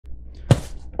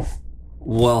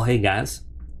Well, hey guys,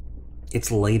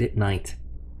 it's late at night,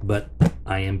 but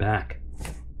I am back.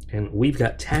 And we've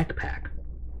got TacPack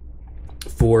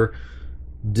for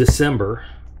December.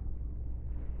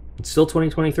 It's still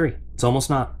 2023. It's almost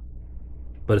not,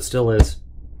 but it still is.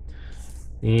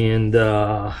 And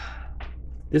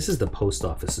this is the post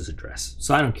office's address,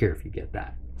 so I don't care if you get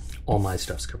that. All my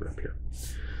stuff's covered up here.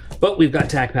 But we've got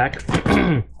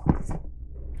TacPack,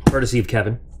 courtesy of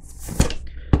Kevin,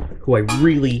 who I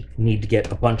really need to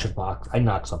get a bunch of boxes. I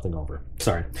knocked something over.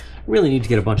 Sorry. I really need to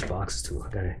get a bunch of boxes too. I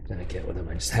gotta get with them.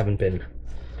 I just haven't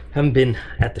been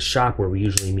at the shop where we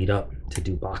usually meet up to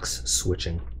do box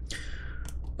switching.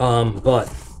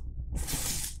 But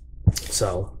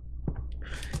so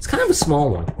it's kind of a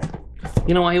small one.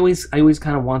 You know, I always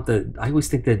kind of want I always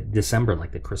think that December,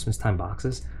 like the Christmas time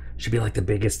boxes, should be like the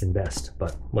biggest and best,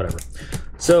 but whatever.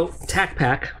 So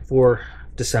TacPack for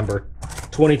December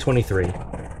 2023.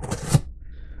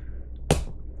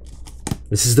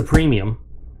 This is the premium,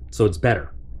 so it's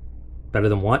better. Better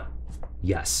than what?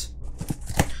 Yes.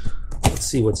 Let's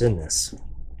see what's in this.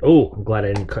 Oh, I'm glad I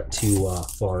didn't cut too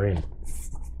far in.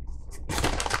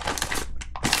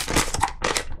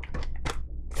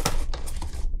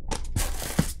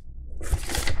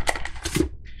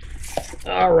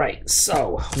 All right,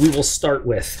 so we will start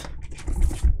with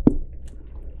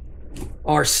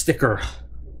our sticker.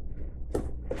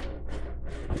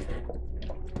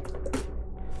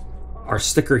 Our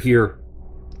sticker here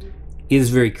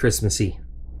is very Christmassy.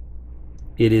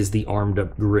 It is the armed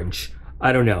up Grinch.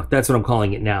 I don't know. That's what I'm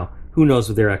calling it now. Who knows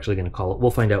what they're actually going to call it?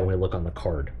 We'll find out when we look on the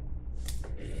card.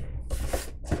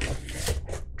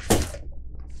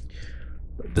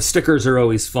 The stickers are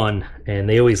always fun, and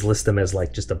they always list them as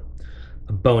like just a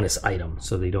bonus item,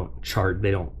 so they don't chart.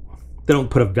 They don't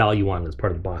put a value on it as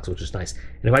part of the box, which is nice.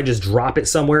 And if I just drop it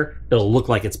somewhere, it'll look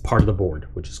like it's part of the board,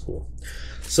 which is cool.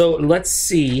 So let's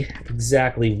see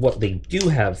exactly what they do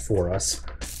have for us.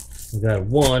 We've got a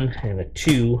 1 and a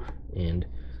 2 and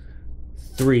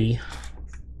 3,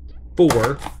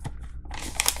 4,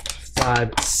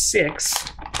 5, 6.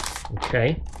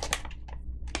 Okay.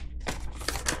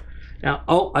 Now,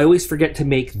 oh, I always forget to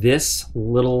make this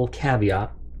little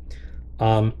caveat.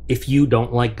 If you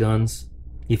don't like guns,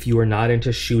 if you are not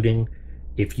into shooting,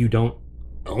 if you don't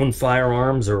own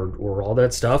firearms or all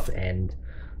that stuff, and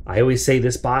I always say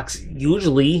this box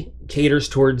usually caters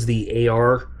towards the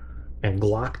AR and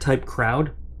Glock type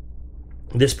crowd,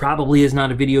 this probably is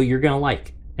not a video you're going to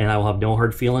like. And I will have no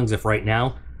hard feelings if right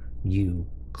now you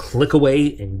click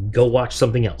away and go watch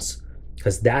something else,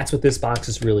 because that's what this box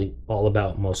is really all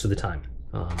about most of the time.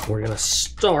 We're going to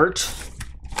start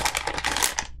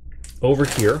over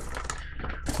here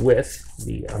with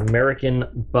the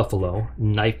American Buffalo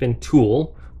Knife and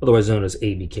Tool, otherwise known as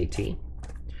ABKT.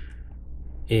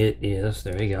 It is,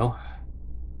 there you go,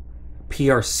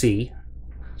 PRC.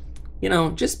 You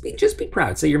know, just be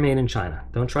proud. Say you're made in China.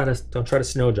 Don't try to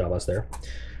snow job us there.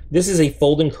 This is a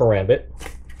folding karambit.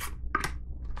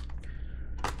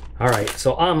 All right,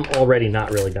 so I'm already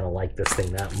not really gonna like this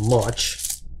thing that much.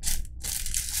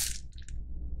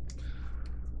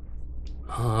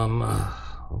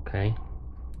 Okay,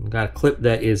 got a clip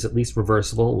that is at least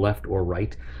reversible, left or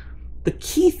right. The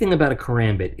key thing about a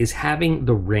karambit is having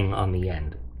the ring on the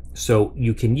end, so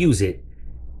you can use it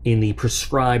in the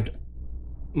prescribed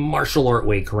martial art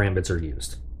way karambits are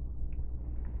used.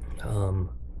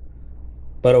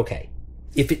 But okay,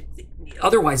 if it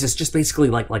otherwise it's just basically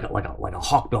like a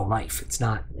hawkbill knife. It's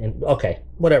not, and okay,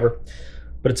 whatever.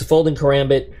 But it's a folding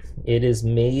karambit. It is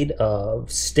made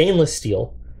of stainless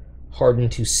steel,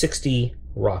 hardened to 60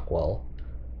 Rockwell.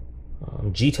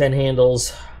 G10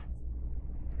 handles,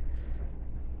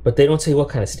 but they don't say what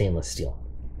kind of stainless steel.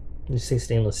 They say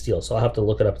stainless steel, so I'll have to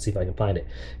look it up and see if I can find it.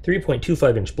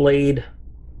 3.25 inch blade.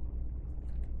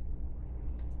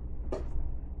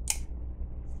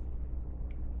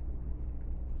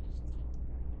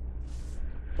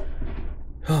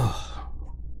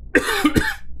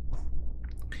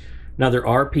 Now there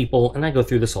are people, and I go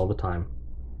through this all the time,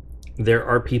 there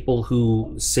are people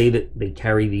who say that they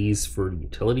carry these for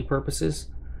utility purposes.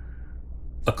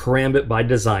 A karambit by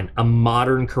design, a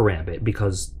modern karambit,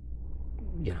 because,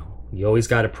 you know, you always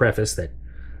got to preface that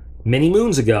many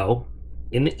moons ago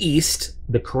in the East,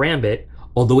 the karambit,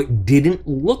 although it didn't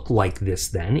look like this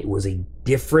then, it was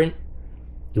different.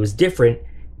 It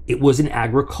was an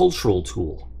agricultural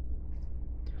tool.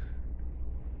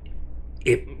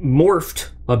 It morphed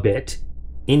a bit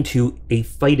into a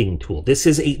fighting tool. This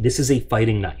is a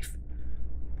fighting knife.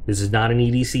 This is not an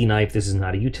EDC knife. This is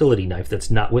not a utility knife.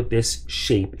 That's not what this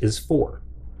shape is for.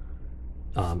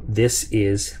 This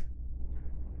is,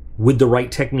 with the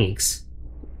right techniques,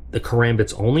 the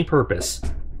karambit's only purpose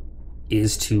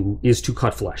is to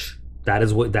cut flesh. That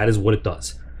is what it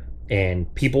does.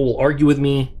 And people will argue with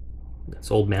me.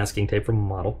 That's old masking tape from a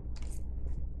model.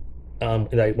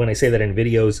 When I say that in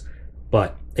videos,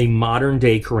 but a modern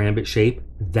day karambit shape,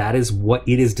 that is what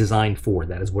it is designed for.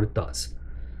 That is what it does.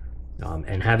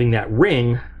 And having that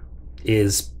ring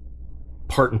is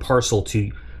part and parcel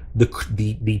to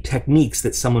the techniques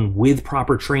that someone with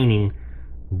proper training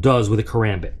does with a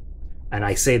karambit. And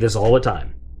I say this all the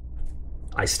time.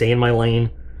 I stay in my lane.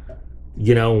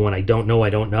 You know, when I don't know, I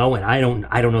don't know, and I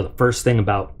don't know the first thing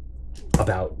about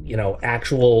you know,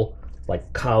 actual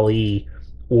like Kali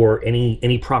or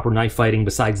any proper knife fighting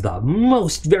besides the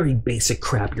most very basic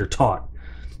crap you're taught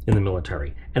in the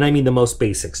military. And I mean the most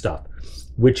basic stuff,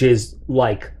 which is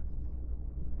like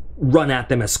run at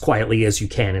them as quietly as you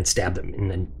can and stab them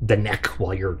in the neck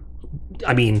while you're,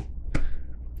 I mean,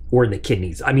 or in the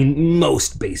kidneys. I mean,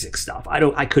 most basic stuff.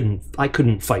 I couldn't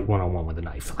fight one-on-one with a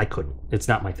knife. I couldn't. It's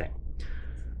not my thing.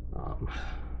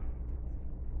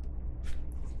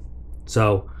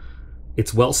 So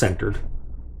it's well centered,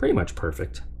 pretty much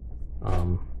perfect.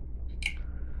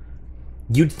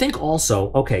 You'd think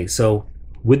also, okay, so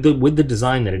with the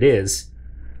design that it is,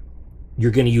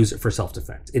 you're going to use it for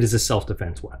self-defense. It is a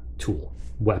self-defense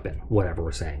weapon, whatever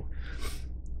we're saying.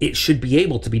 It should be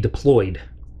able to be deployed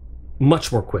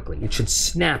much more quickly. It should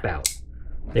snap out.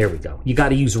 There we go. You got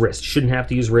to use wrist. Shouldn't have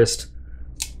to use wrist.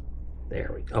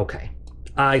 There we go. Okay.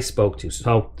 I spoke too.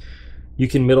 So you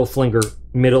can middle finger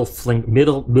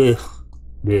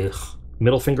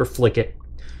flick it,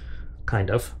 kind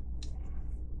of.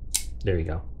 There you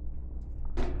go.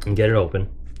 And get it open.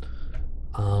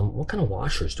 What kind of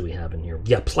washers do we have in here?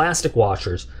 Yeah, plastic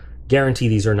washers. Guarantee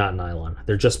these are not nylon.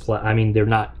 They're just, I mean, they're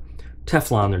not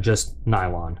Teflon, they're just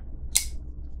nylon.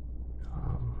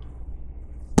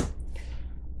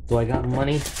 Do I got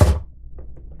money?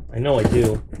 I know I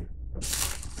do.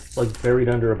 It's like buried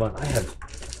under a bun. I have,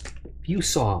 if you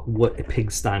saw what a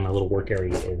pigsty my little work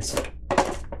area is,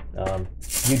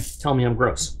 you'd tell me I'm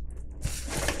gross.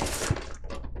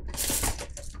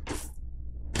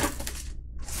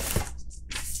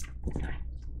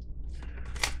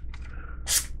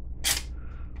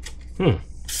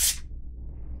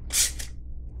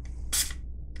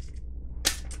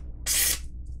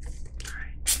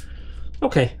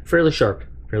 Okay, fairly sharp,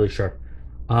 fairly sharp.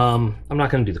 I'm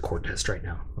not going to do the cord test right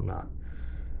now. I'm not.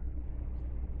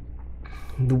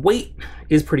 The weight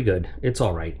is pretty good. It's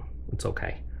all right. It's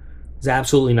okay. It's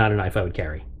absolutely not a knife I would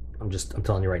carry. I'm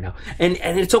telling you right now. And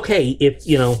it's okay if,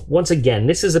 you know, once again,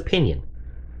 this is opinion.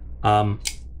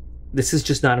 This is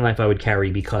just not a knife I would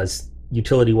carry because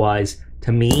utility-wise,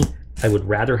 to me, I would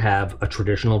rather have a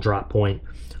traditional drop point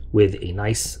with a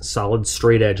nice, solid,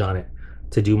 straight edge on it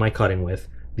to do my cutting with.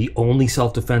 The only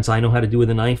self-defense I know how to do with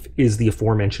a knife is the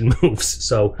aforementioned moves.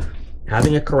 So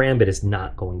having a karambit is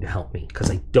not going to help me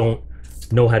because I don't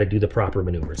know how to do the proper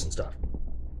maneuvers and stuff.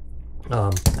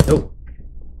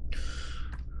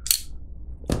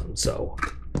 So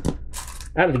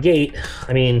out of the gate,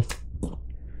 I mean,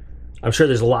 I'm sure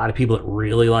there's a lot of people that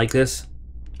really like this.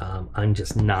 I'm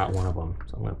just not one of them.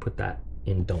 So I'm going to put that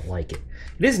in don't like it.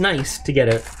 It is nice to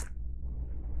get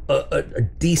a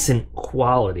decent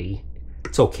quality.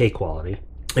 It's okay quality.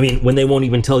 I mean, when they won't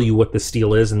even tell you what the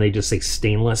steel is and they just say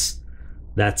stainless,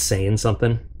 that's saying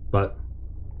something. But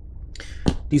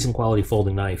decent quality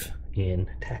folding knife in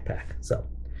TacPack. So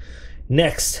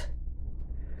next,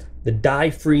 the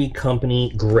dye-free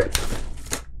company grip.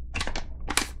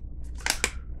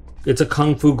 It's a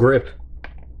Kung Fu grip.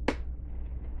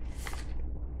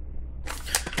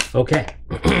 Okay.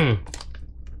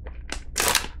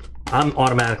 I'm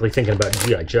automatically thinking about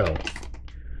G.I. Joe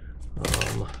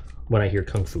when I hear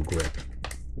Kung Fu grip.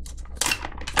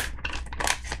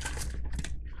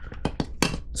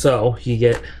 So you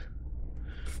get,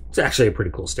 it's actually a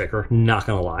pretty cool sticker, not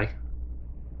gonna lie.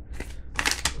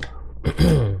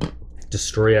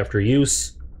 Destroy after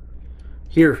use.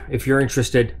 Here, if you're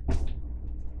interested,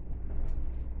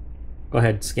 go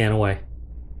ahead, scan away.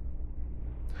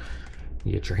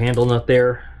 You get your handle nut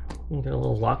there. You get a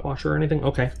little lock washer or anything?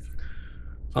 Okay.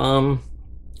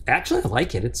 Actually, I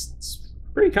like it. It's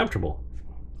pretty comfortable.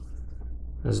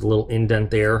 There's a little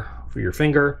indent there for your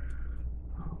finger.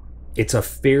 It's a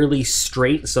fairly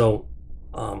straight, so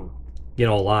you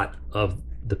know, a lot of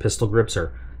the pistol grips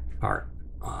are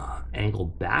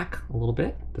angled back a little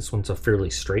bit. This one's a fairly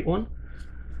straight one,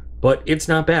 but it's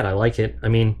not bad. I like it. I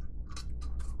mean,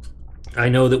 I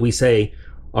know that we say,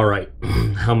 all right,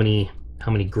 how many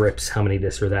grips, how many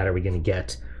this or that are we going to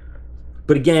get?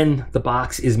 But again, the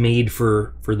box is made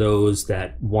for those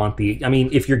that want the, I mean,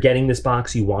 if you're getting this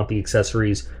box, you want the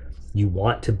accessories you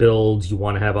want to build, you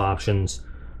want to have options.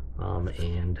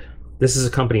 And this is a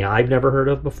company I've never heard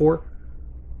of before.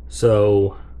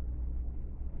 So,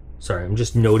 sorry, I'm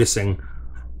just noticing.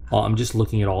 I'm just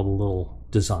looking at all the little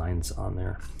designs on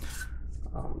there.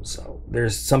 So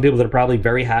there's some people that are probably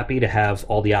very happy to have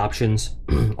all the options,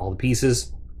 all the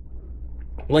pieces.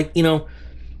 Like, you know,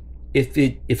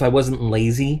 if I wasn't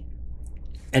lazy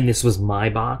and this was my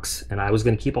box and I was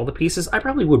going to keep all the pieces, I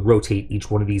probably would rotate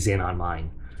each one of these in on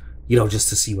mine, you know, just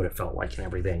to see what it felt like and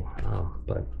everything.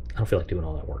 But I don't feel like doing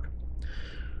all that work.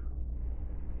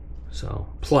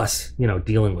 So, plus, you know,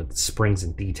 dealing with springs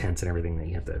and detents and everything that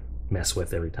you have to mess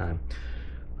with every time.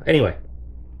 Anyway,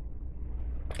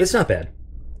 it's not bad.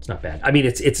 It's not bad. I mean,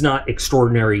 it's not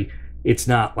extraordinary. It's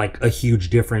not like a huge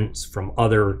difference from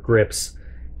other grips.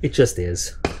 It just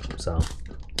is. So,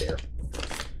 there.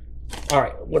 All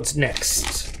right, what's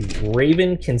next? The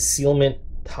Raven Concealment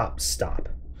Top Stop.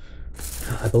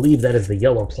 I believe that is the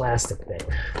yellow plastic thing.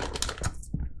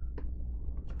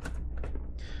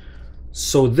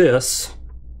 So this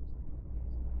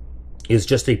is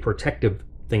just a protective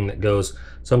thing that goes.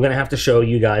 So I'm going to have to show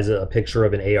you guys a picture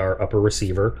of an AR upper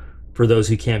receiver for those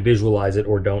who can't visualize it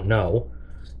or don't know.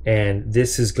 And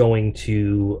this is going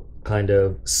to kind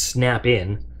of snap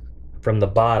in from the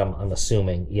bottom, I'm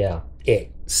assuming. Yeah,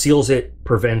 it seals it,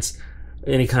 prevents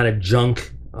any kind of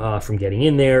junk from getting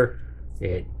in there.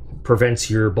 It prevents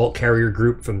your bolt carrier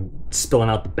group from spilling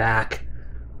out the back,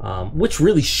 which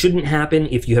really shouldn't happen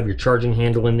if you have your charging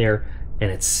handle in there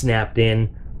and it's snapped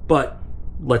in. But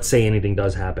let's say anything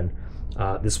does happen.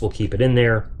 This will keep it in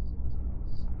there.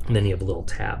 And then you have a little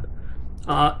tab.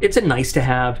 It's a nice to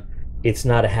have. It's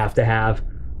not a have to have.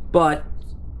 But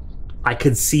I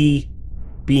could see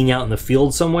being out in the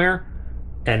field somewhere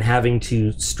and having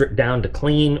to strip down to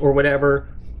clean or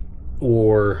whatever.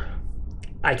 Or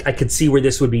I could see where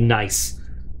this would be nice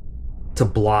to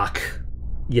block,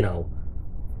 you know,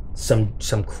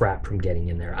 some crap from getting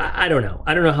in there. I don't know.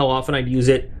 I don't know how often I'd use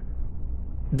it.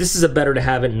 This is a better to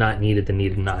have it, not need it, than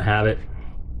need it, not have it.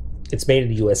 It's made in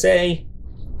the USA,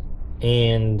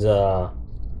 and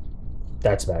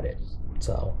that's about it.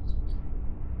 So,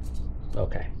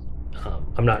 okay.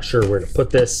 I'm not sure where to put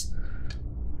this.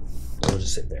 We'll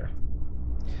just sit there.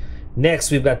 Next,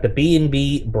 we've got the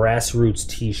B&B Brass Roots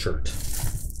t-shirt.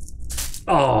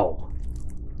 Oh.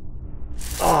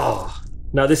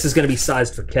 Now this is going to be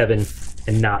sized for Kevin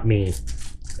and not me.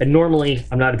 And normally,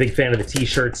 I'm not a big fan of the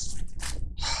t-shirts.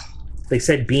 They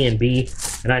said B&B,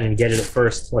 and I didn't get it at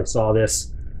first until I saw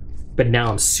this. But now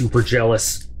I'm super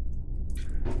jealous.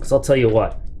 Because I'll tell you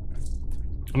what.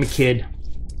 I'm a kid.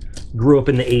 Grew up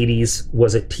in the 80s.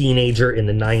 Was a teenager in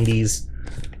the 90s.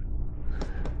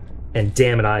 And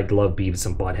damn it, I love Beavis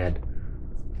and Butthead.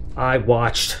 I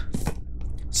watched...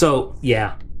 So,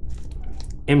 yeah.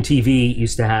 MTV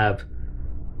used to have...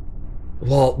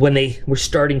 Well, when they were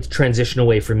starting to transition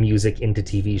away from music into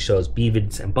TV shows,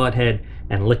 Beavis and Butthead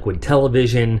and Liquid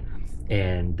Television,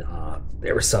 and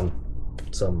there were some...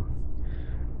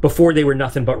 Before they were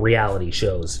nothing but reality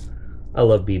shows. I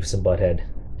love Beavis and Butthead,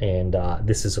 and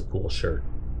this is a cool shirt.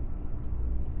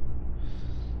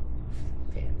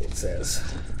 And it says...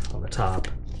 on the top,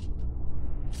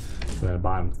 and then the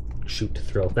bottom, shoot to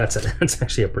thrill. That's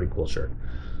actually a pretty cool shirt.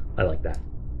 I like that.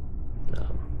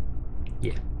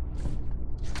 Yeah.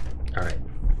 All right.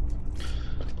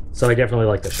 So I definitely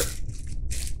like this shirt.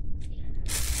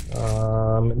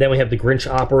 Then we have the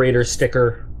Grinch Operator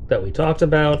sticker that we talked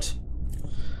about.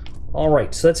 All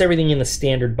right, so that's everything in the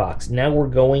standard box. Now we're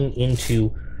going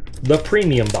into the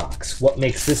premium box. What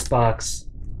makes this box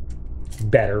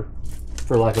better,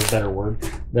 for lack of a better word,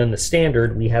 than the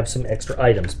standard? We have some extra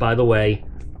items. By the way,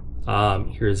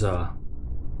 here's a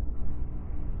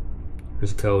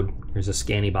code. Here's a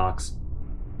scanny box.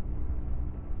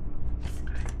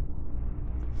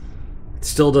 It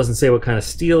still doesn't say what kind of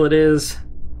steel it is,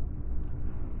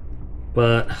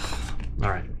 but all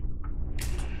right.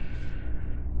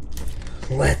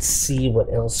 Let's see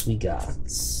what else we got.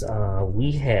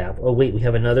 We have, oh wait, we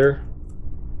have another.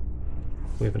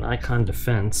 We have an Icon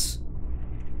Defense.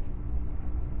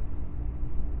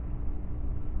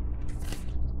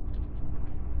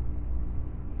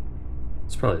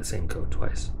 It's probably the same code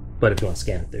twice, but if you want to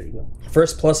scan it, there you go.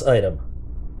 First plus item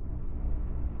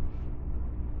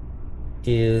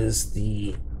is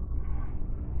the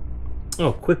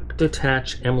quick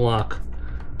detach M-Lock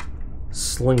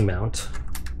sling mount.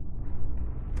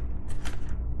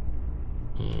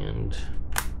 And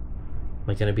am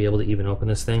I going to be able to even open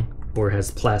this thing, or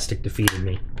has plastic defeated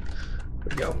me? There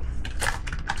we go.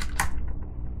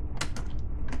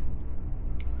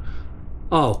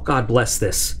 Oh, God bless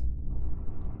this.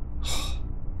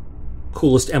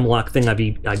 coolest M-Lock thing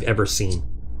I've ever seen.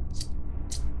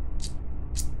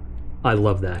 I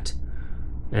love that.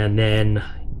 And then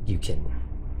you can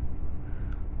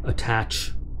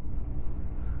attach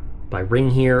by ring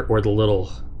here or the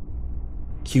little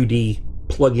QD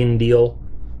plug-in deal.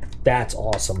 That's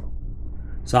awesome.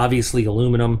 It's obviously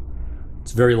aluminum.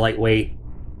 It's very lightweight.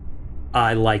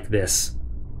 I like this.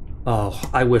 Oh,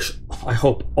 I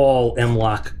hope all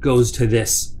M-Lock goes to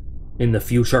this in the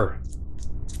future.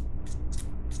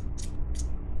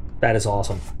 That is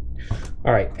awesome.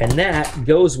 All right, and that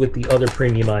goes with the other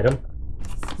premium item,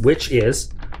 which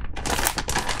is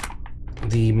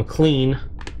the McLean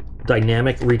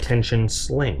Dynamic Retention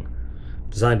Sling,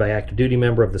 designed by active duty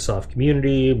member of the soft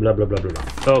community, blah, blah, blah, blah,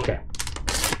 blah. Okay.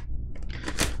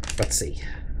 Let's see.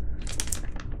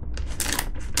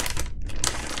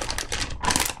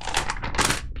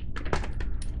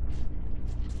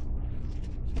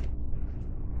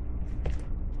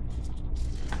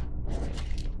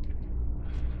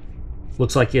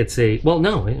 Looks like it's a, well,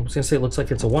 no, I was going to say it looks like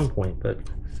it's a 1 point, but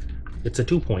it's a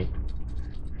 2 point.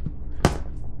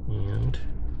 And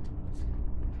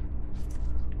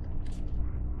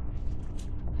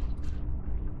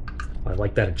I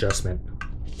like that adjustment.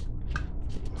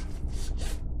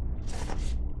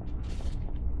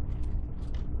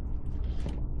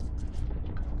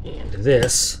 And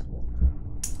this,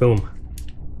 boom.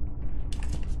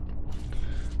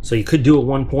 So you could do a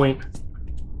 1 point.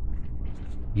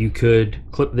 You could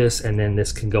clip this and then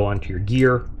this can go onto your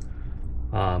gear.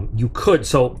 You could,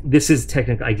 so this is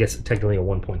technically, I guess, technically a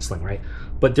 1 point sling, right?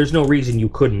 But there's no reason you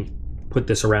couldn't put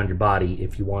this around your body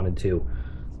if you wanted to.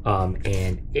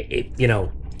 And you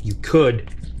know, you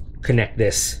could connect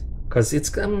this because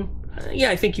it's, yeah,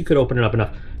 I think you could open it up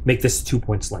enough, make this a 2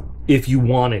 point sling if you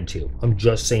wanted to. I'm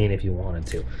just saying if you wanted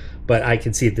to. But I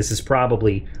can see that this is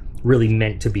probably really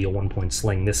meant to be a 1 point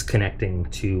sling. This connecting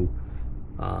to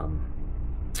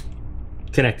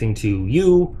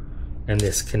you, and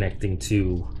this connecting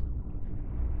to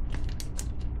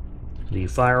the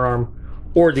firearm,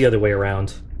 or the other way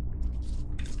around.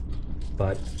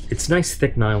 But it's nice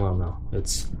thick nylon though.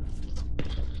 It's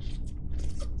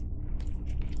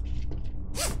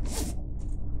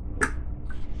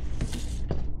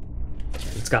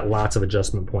got lots of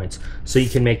adjustment points, so you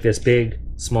can make this big,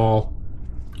 small.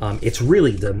 It's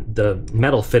really, the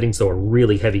metal fittings though are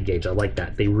really heavy gauge. I like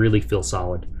that. They really feel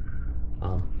solid.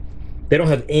 They don't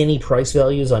have any price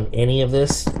values on any of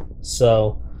this,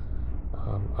 so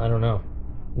I don't know.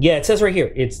 Yeah, it says right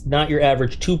here, it's not your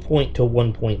average 2 point to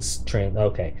 1 point train.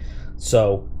 Okay,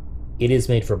 so it is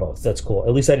made for both. That's cool.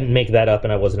 At least I didn't make that up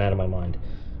and I wasn't out of my mind.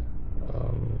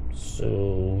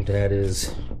 So that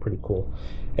is pretty cool.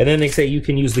 And then they say you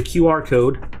can use the QR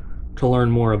code to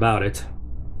learn more about it.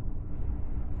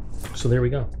 So there we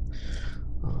go.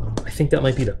 I think that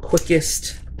might be the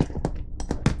quickest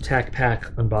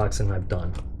TacPack unboxing I've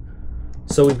done.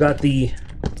 So we've got the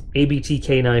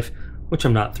ABTK knife, which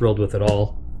I'm not thrilled with at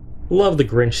all. Love the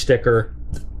Grinch sticker.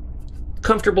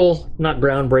 Comfortable, not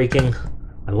groundbreaking.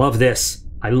 I love this.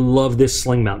 I love this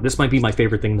sling mount. This might be my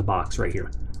favorite thing in the box right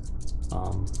here.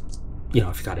 You know,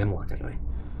 if you got M-Lock anyway.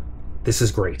 This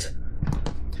is great.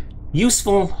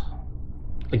 Useful.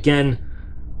 Again,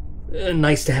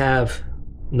 nice to have,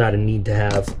 not a need to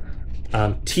have.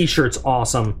 T-shirt's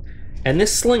awesome. And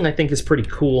this sling, I think, is pretty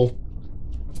cool,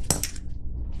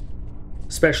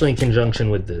 especially in conjunction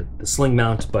with the sling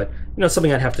mount, but, you know,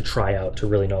 something I'd have to try out to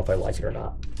really know if I like it or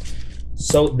not.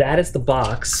 So that is the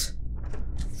box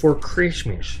for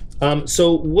Krishmish.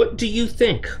 So what do you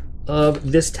think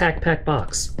of this TacPack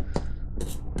box?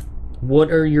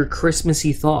 What are your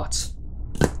Christmassy thoughts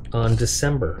on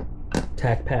December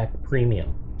TacPack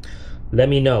Premium? Let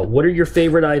me know. What are your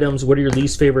favorite items? What are your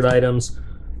least favorite items?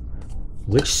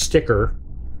 Which sticker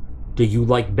do you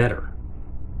like better?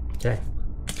 Okay.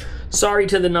 Sorry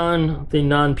to the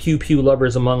non pew pew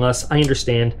lovers among us. I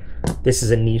understand this is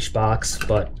a niche box,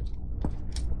 but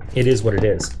it is what it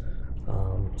is.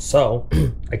 So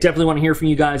I definitely want to hear from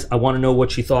you guys. I want to know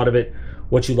what you thought of it,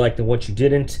 what you liked and what you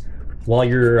didn't. While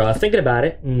you're thinking about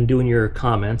it and doing your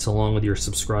comments along with your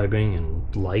subscribing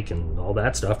and like and all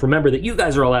that stuff, remember that you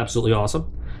guys are all absolutely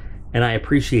awesome. And I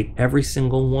appreciate every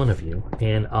single one of you.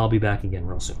 And I'll be back again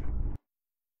real soon.